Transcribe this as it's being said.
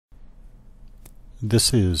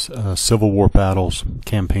This is Civil War Battles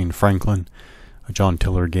Campaign Franklin, a John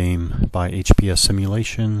Tiller game by HPS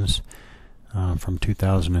Simulations from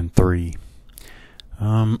 2003.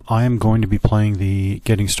 I am going to be playing the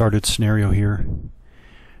Getting Started scenario here.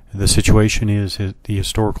 The situation is the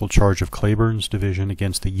historical charge of Cleburne's division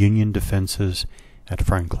against the Union defenses at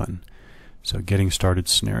Franklin. So Getting Started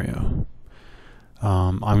scenario.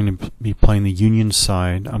 I'm going to be playing the Union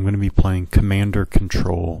side. I'm going to be playing Commander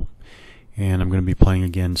Control. And I'm going to be playing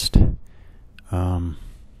against a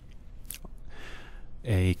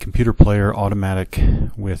computer player automatic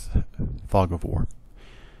with Fog of War.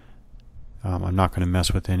 I'm not going to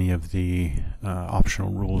mess with any of the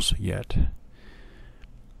optional rules yet.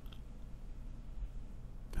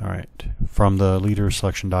 Alright, from the leader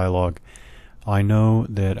selection dialog, I know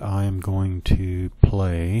that I'm going to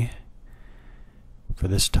play, for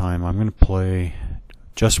this time, I'm going to play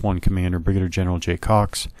just one commander, Brigadier General J.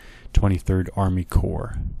 Cox, 23rd Army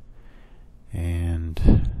Corps.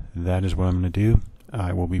 And that is what I'm going to do.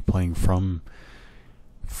 I will be playing from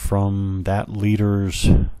that leader's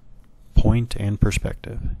point and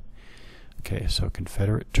perspective. Okay, so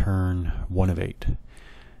Confederate turn 1 of 8.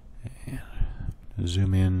 And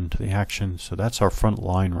zoom in to the action. So that's our front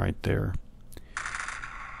line right there.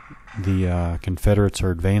 The Confederates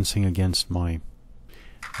are advancing against my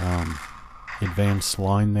advanced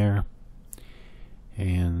line there.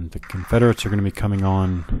 And the Confederates are going to be coming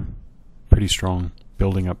on pretty strong,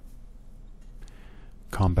 building up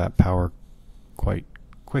combat power quite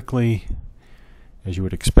quickly, as you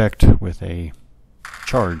would expect with a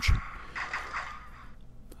charge.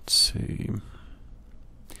 Let's see.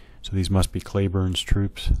 So these must be Cleburne's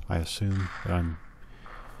troops, I assume. But I'm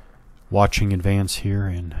watching advance here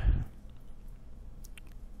and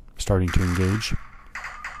starting to engage.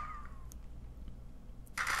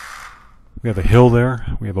 We have a hill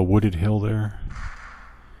there. We have a wooded hill there.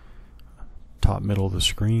 Top middle of the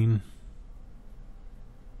screen.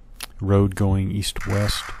 Road going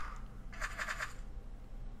east-west.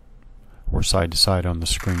 Or side to side on the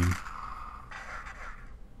screen.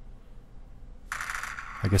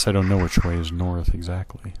 I guess I don't know which way is north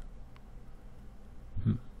exactly.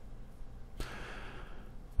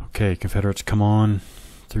 Okay, Confederates come on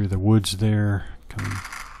through the woods there.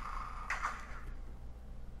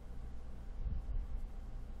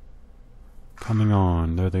 Coming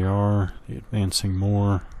on. There they are. They're advancing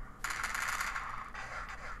more.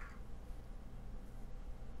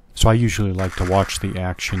 So I usually like to watch the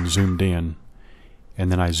action zoomed in, and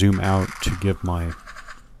then I zoom out to give do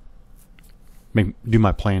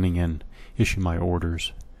my planning and issue my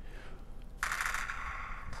orders.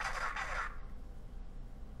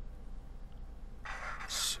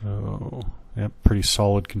 So, yep, pretty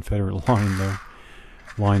solid Confederate line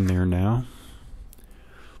there now.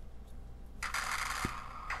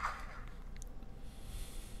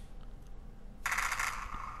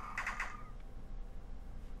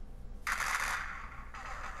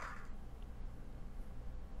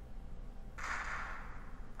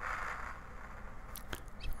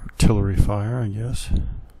 Artillery fire, I guess.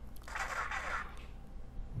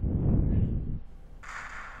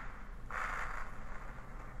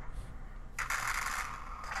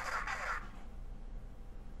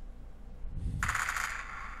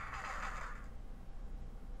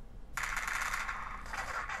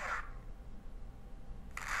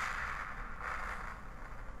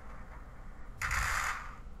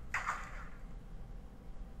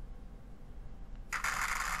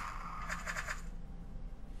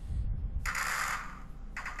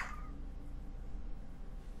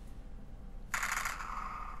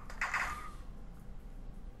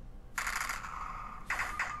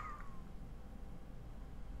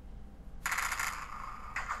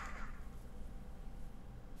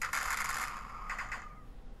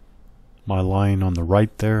 My line on the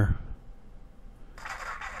right there,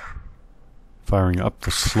 firing up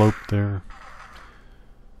the slope there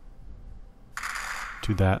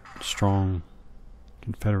to that strong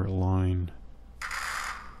Confederate line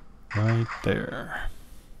right there.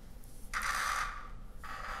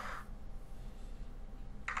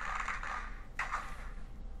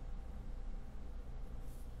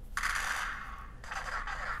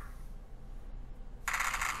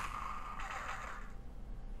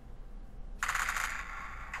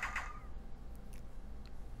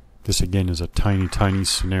 This again is a tiny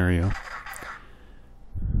scenario.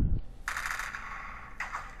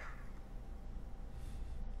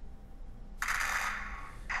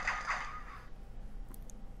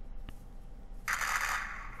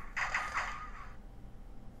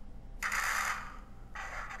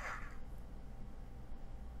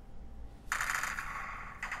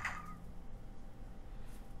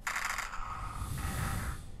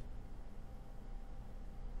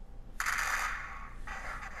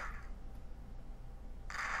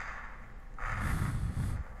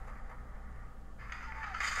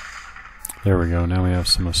 There we go. Now we have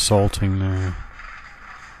some assaulting there.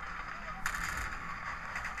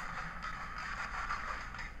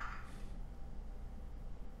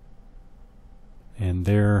 And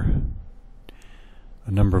there,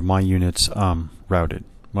 a number of my units routed.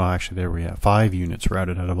 Well, actually, there we have 5 units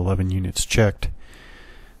routed out of 11 units checked.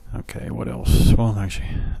 Okay, what else? Well, actually,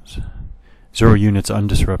 0 units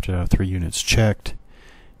undisrupted out of 3 units checked.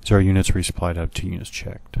 0 units resupplied out of 2 units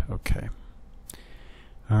checked. Okay.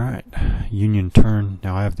 Alright, Union turn.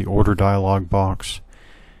 Now I have the order dialog box.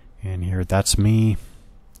 And here, that's me.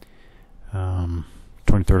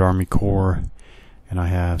 23rd Army Corps. And I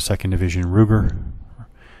have 2nd Division Ruger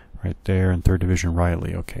right there, and 3rd Division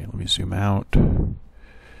Riley. Okay, let me zoom out.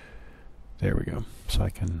 There we go. So I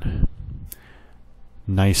can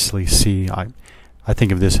nicely see. I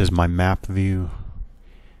think of this as my map view.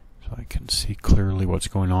 So I can see clearly what's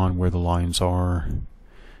going on, where the lines are.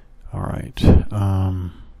 Alright.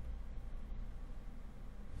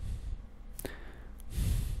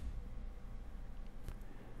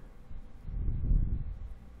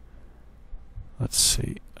 Let's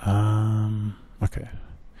see. Okay.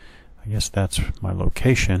 I guess that's my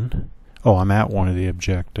location. Oh, I'm at one of the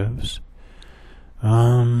objectives.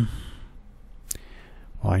 Well,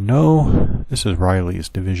 I know this is Riley's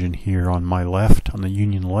division here on my left, on the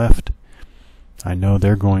Union left. I know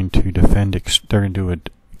they're going to defend. They're going to do an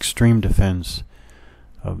extreme defense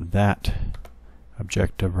of that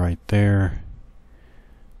objective right there.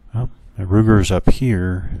 Oh, Ruger's up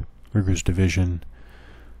here. Ruger's division.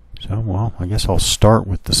 So, well, I guess I'll start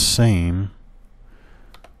with the same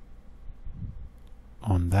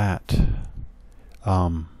on that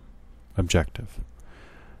objective.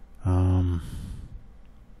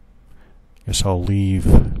 Guess I'll leave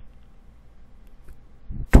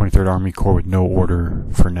 23rd Army Corps with no order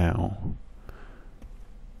for now.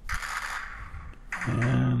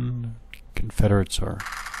 And Confederates are,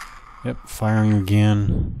 yep, firing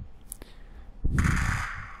again.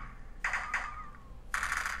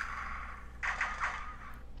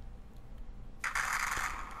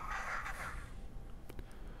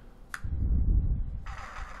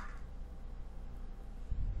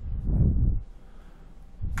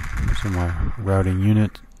 So my routing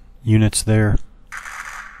units there.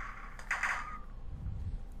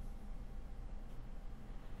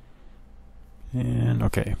 And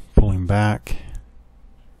okay, pulling back.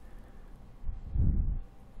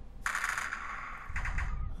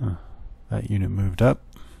 That unit moved up.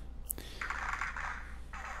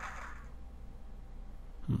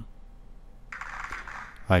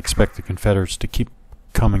 I expect the Confederates to keep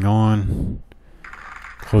coming on,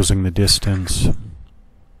 closing the distance.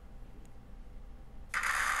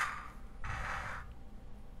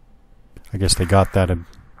 I guess they got that. I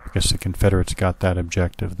guess the Confederates got that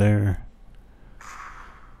objective there.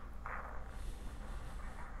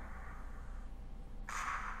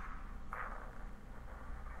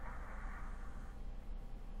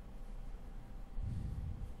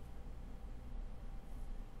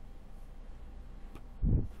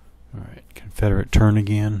 All right, Confederate turn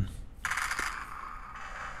again.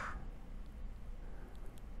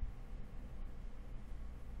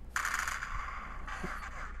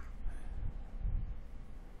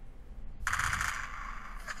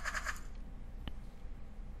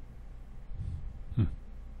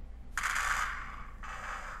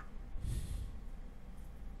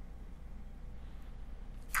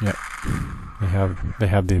 Yep, they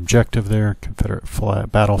have the objective there. Confederate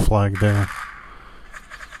flag, battle flag there.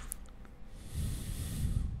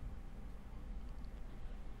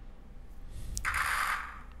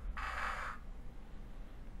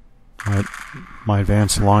 My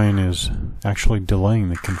advance line is actually delaying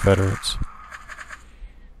the Confederates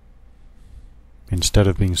instead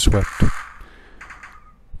of being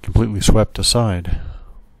completely swept aside.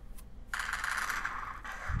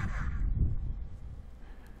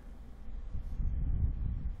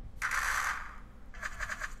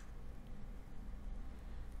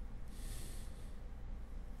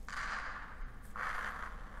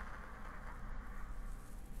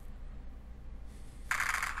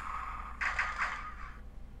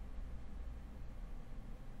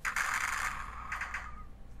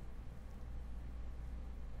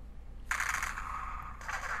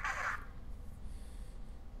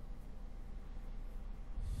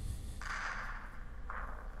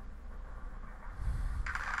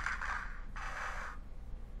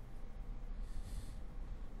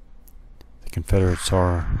 Confederates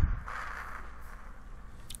are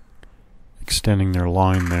extending their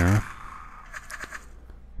line there.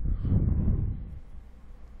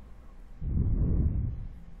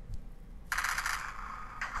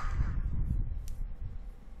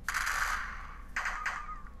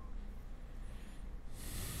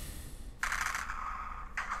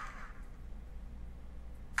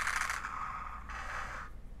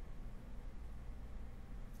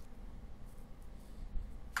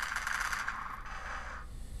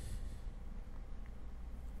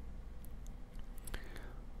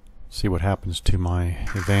 See what happens to my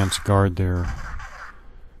advance guard there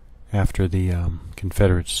after the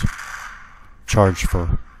Confederates charge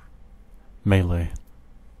for melee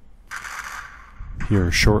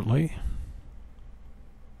here shortly.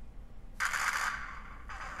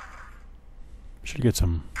 Should get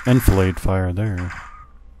some enfilade fire there,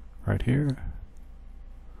 right here.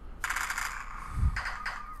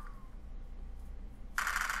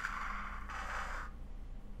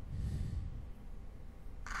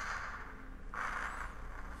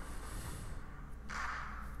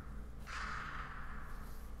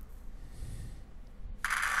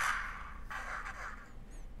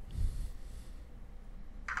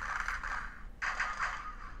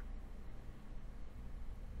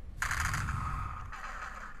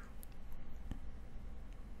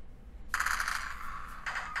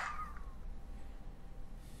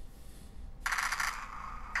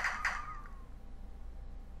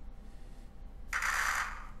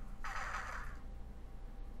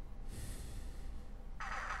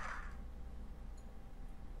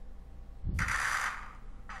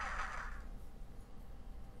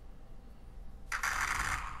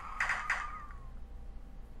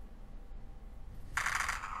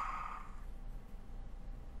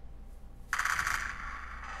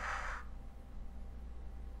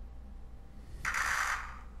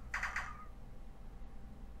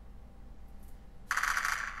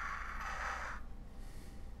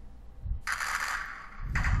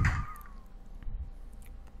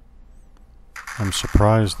 I'm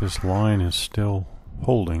surprised this line is still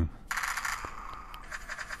holding.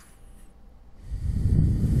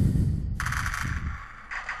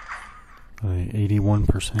 The 81%,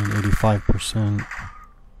 85%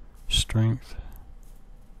 strength.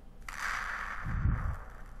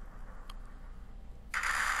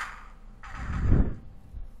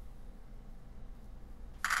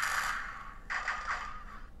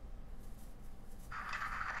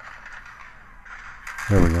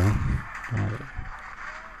 There we go.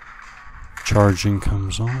 Charging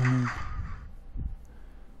comes on.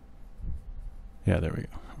 Yeah, there we go.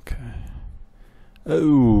 Okay.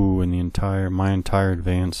 Oh, and my entire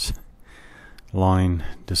advance line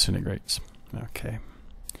disintegrates. Okay.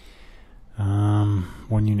 1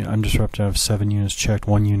 unit undisrupted out of 7 units checked.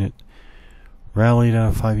 1 unit rallied out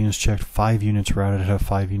of 5 units checked. 5 units routed out of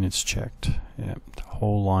 5 units checked. Yep, the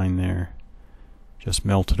whole line there just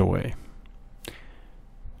melted away.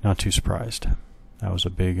 Not too surprised. That was a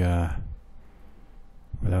big, that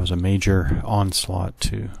was a major onslaught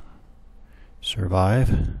to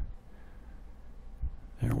survive.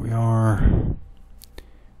 There we are.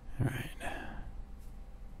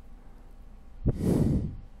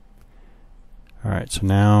 Alright, so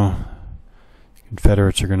now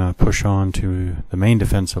Confederates are going to push on to the main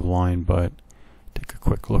defensive line, but take a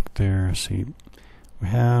quick look there. See, we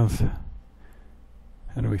have...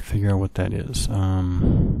 How do we figure out what that is? I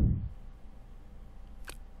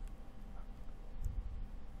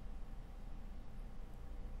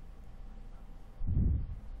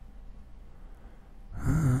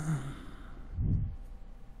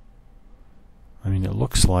mean, it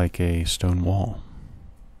looks like a stone wall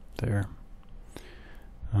there.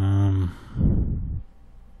 All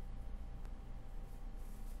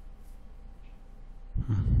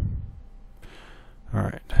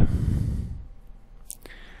right.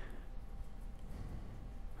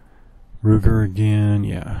 Ruger again,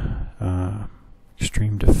 yeah.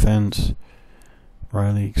 Extreme defense.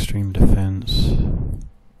 Riley, extreme defense.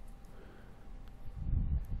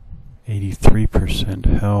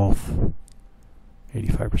 83% health.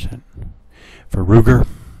 85%. For Ruger.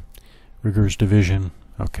 Ruger's division.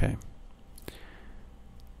 Okay.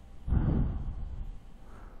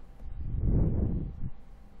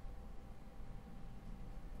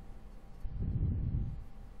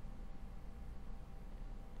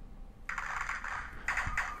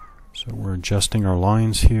 So we're adjusting our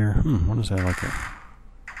lines here. What is that, like a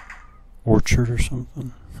orchard or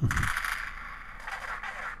something?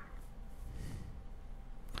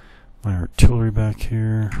 My artillery back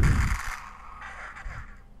here.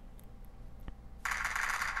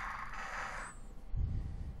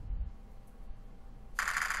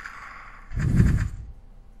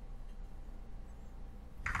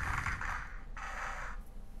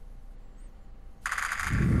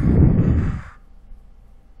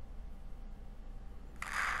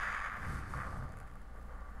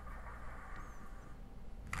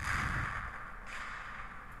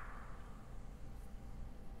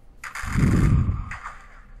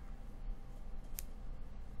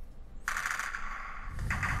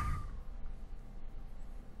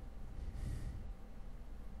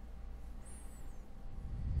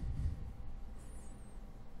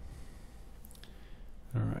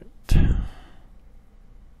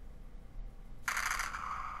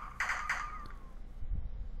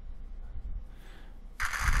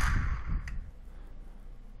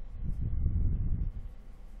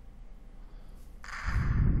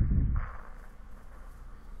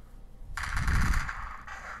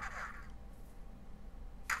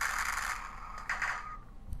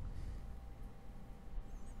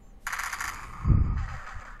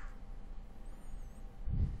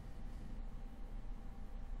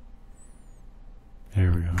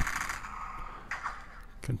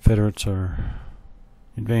 Confederates are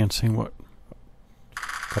advancing. What? A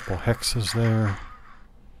couple hexes there.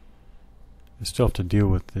 They still have to deal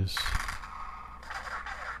with this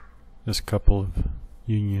couple of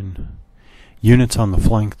Union units on the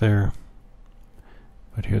flank there.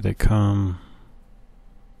 But here they come.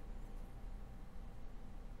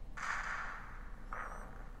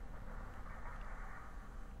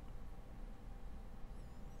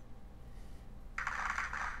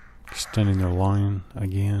 Extending their line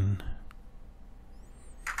again.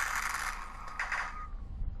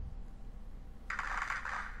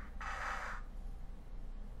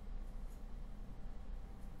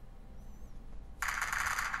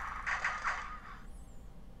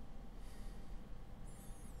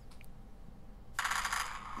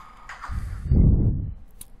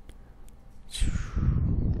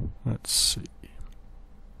 Let's see.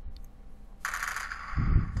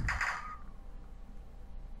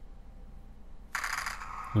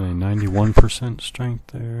 A 91% strength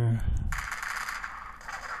there.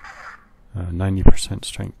 90%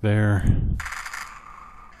 strength there.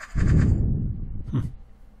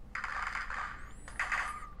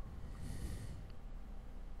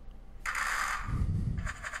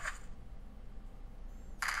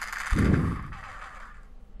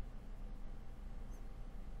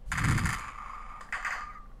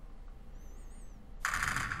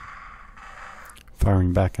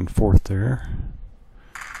 Firing back and forth there.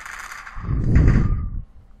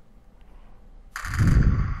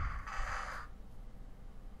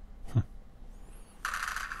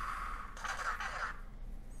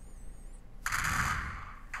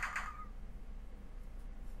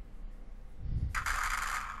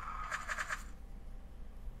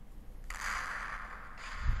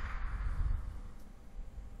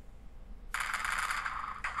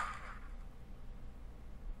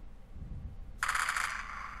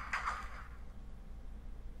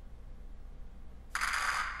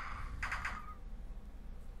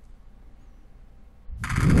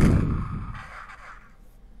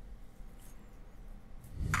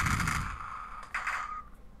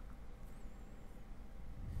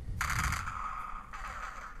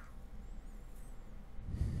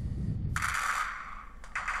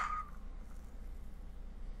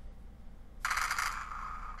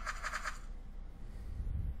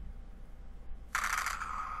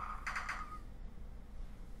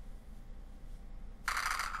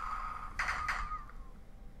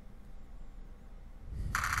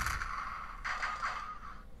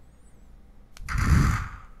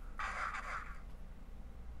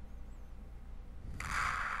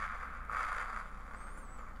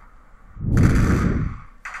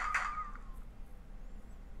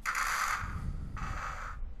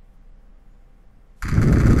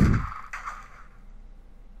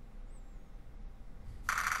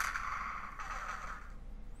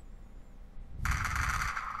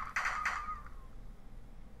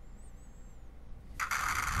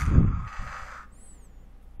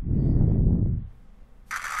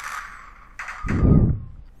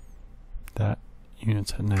 That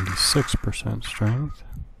unit's at 96% strength.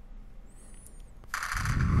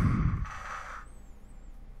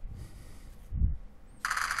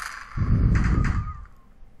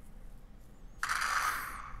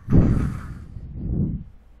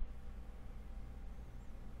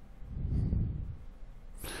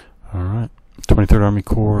 Alright. 23rd Army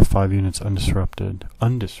Corps, 5 units undisrupted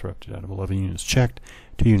out of 11 units checked,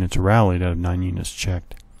 2 units rallied out of 9 units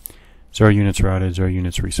checked, 0 units routed, 0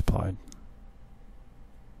 units resupplied.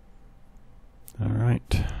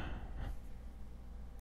 Alright.